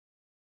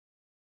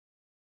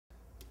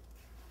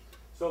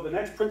So the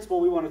next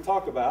principle we want to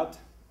talk about,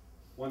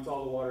 once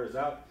all the water is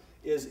out,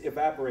 is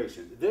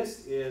evaporation.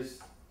 This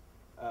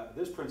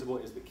principle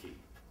is the key.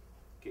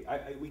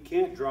 Okay, we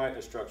can't dry a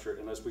structure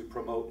unless we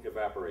promote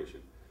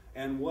evaporation.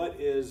 And what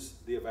is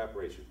the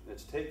evaporation?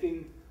 It's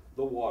taking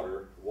the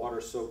water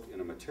soaked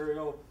in a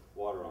material,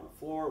 water on the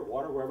floor,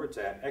 water wherever it's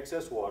at,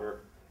 excess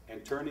water,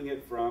 and turning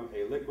it from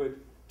a liquid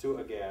to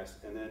a gas,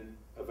 and then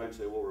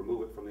eventually we'll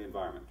remove it from the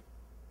environment.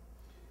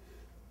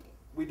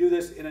 We do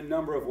this in a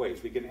number of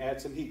ways. We can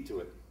add some heat to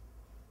it,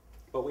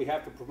 but we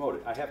have to promote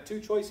it. I have two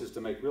choices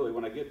to make really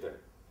when I get there.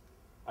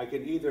 I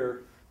can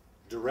either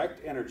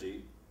direct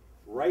energy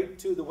right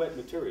to the wet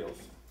materials,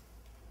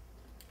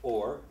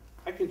 or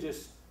I can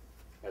just,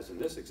 as in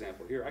this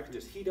example here, I can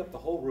just heat up the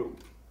whole room.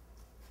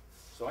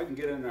 So I can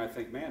get in there and I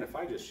think, man, if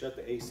I just shut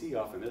the AC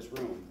off in this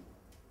room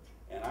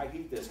and I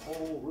heat this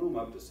whole room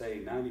up to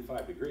say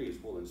 95 degrees,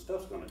 well then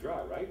stuff's going to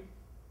dry, right?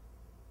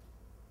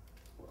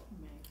 Well,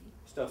 maybe.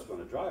 Stuff's going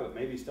to dry, but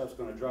maybe stuff's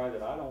going to dry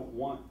that I don't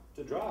want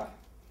to dry.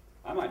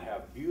 I might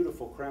have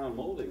beautiful crown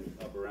molding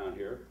up around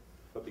here,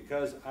 but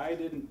because I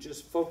didn't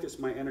just focus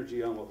my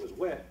energy on what was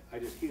wet, I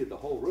just heated the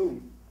whole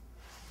room.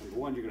 Number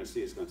one, you're going to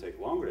see it's going to take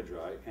longer to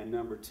dry, and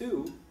number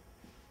two,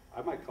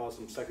 I might cause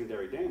some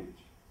secondary damage.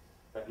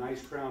 That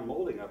nice crown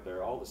molding up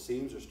there, all the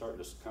seams are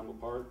starting to come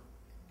apart,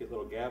 get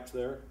little gaps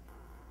there.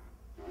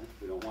 All right,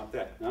 we don't want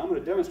that. Now I'm going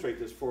to demonstrate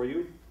this for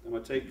you. I'm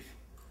going to take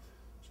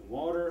some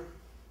water.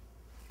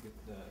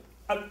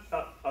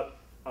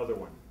 Other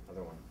one.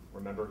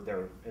 Remember,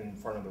 they're in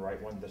front of the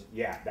right one.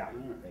 Yeah, that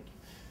one. Thank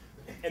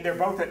you. And they're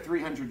both at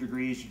 300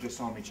 degrees. You just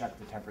saw me check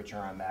the temperature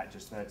on that,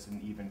 just so that's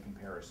an even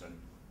comparison.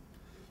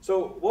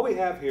 So what we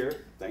have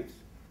here, thanks,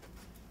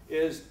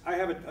 is I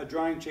have a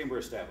drying chamber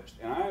established.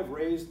 And I have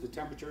raised the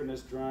temperature in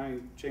this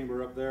drying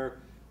chamber up there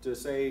to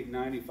say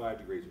 95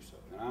 degrees or so.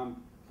 And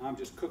I'm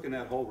just cooking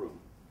that whole room.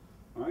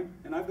 All right?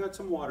 And I've got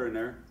some water in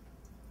there.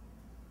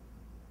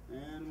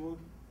 And we'll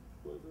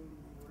put the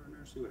water in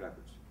there, see what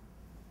happens.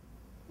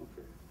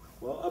 Okay.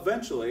 Well,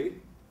 eventually,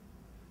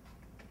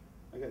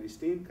 I got any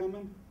steam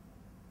coming?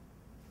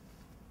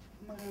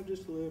 I might have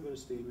just a little bit of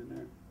steam in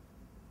there.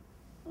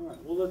 All right,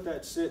 we'll let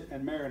that sit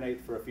and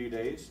marinate for a few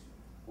days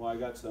while I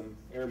got some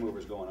air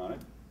movers going on it.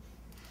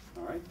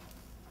 All right,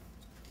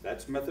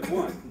 that's method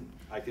one.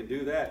 I can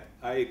do that.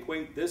 I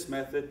equate this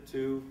method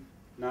to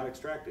not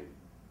extracting.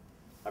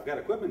 I've got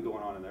equipment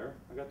going on in there.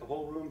 I got the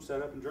whole room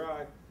set up and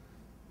dry,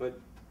 but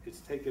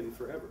it's taken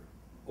forever.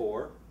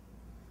 Or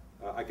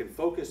I can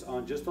focus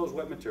on just those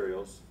wet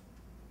materials.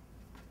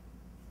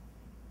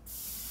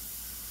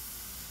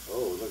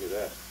 Oh, look at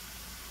that.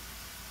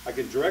 I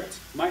can direct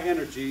my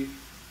energy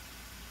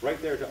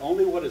right there to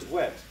only what is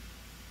wet,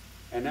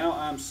 and now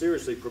I'm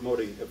seriously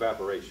promoting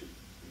evaporation.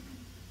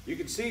 You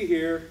can see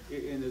here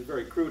in a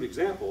very crude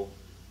example,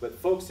 but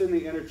focusing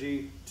the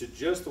energy to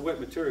just the wet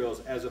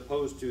materials as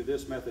opposed to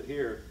this method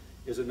here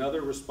is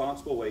another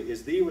responsible way,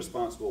 is the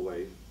responsible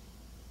way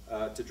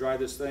to dry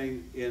this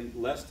thing in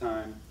less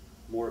time,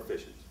 more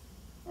efficient.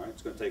 All right,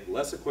 it's going to take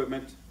less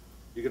equipment.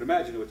 You can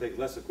imagine it would take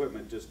less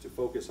equipment just to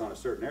focus on a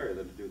certain area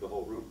than to do the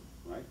whole room,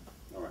 right?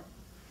 All right,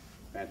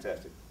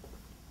 fantastic.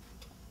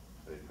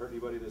 I didn't hurt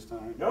anybody this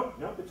time? Nope,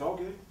 it's all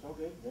good. It's all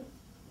good. Yep.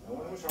 No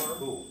one was harmed.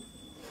 Cool.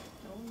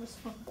 No one was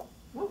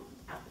harmed.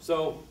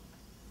 So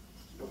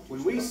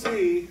when we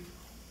see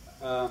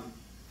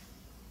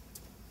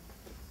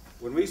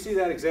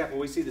that example,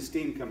 we see the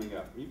steam coming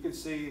up. You can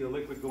see the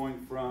liquid going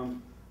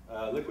from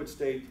liquid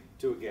state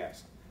to a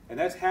gas. And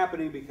that's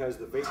happening because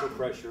the vapor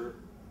pressure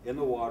in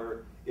the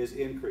water is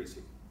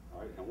increasing.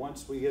 All right? And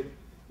once you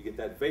get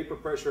that vapor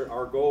pressure,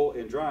 our goal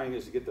in drying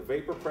is to get the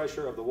vapor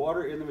pressure of the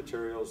water in the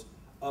materials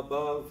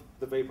above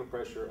the vapor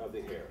pressure of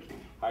the air.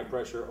 High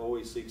pressure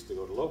always seeks to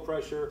go to low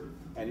pressure,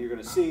 and you're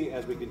going to see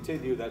as we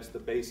continue that's the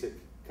basic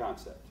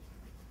concept.